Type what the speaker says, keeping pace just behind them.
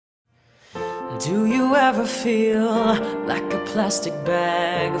Do you ever feel like a plastic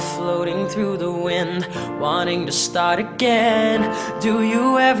bag floating through the wind, wanting to start again? Do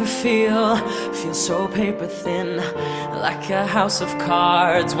you ever feel so paper thin, like a house of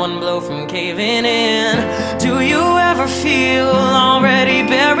cards, one blow from caving in? Do you ever feel already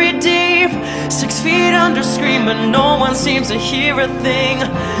buried deep, 6 feet under, screaming, no one seems to hear a thing?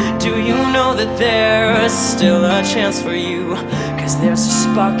 Do you know that there's still a chance for you, 'cause there's a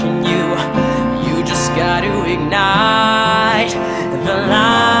spark in you? You just got to ignite the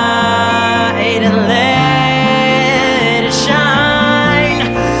light and let it shine.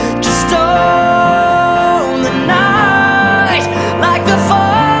 Just own the night like the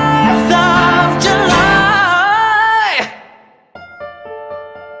 4th of July.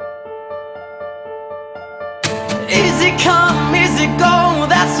 Easy come, easy go,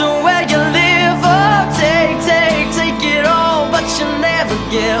 that's the way you live. Oh, take it all, but you never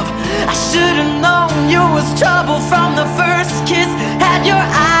give. I should've known you was trouble from the first kiss. Had your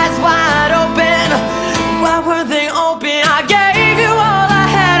eyes wide open, why were they open? I gave you all I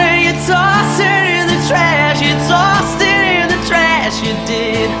had and you tossed it in the trash. You tossed it in the trash, you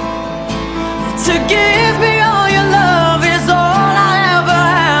did. To give me all your love is all I ever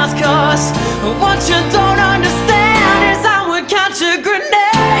ask, 'cause what you don't understand is I would catch a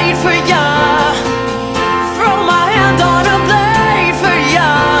grenade for ya, throw my hand on a blade for ya,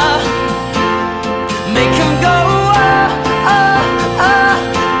 make him go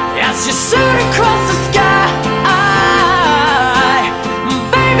as you shoot across the sky.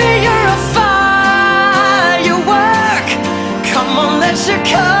 Baby, you're a firework, come on, let you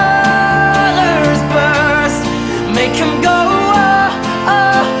come.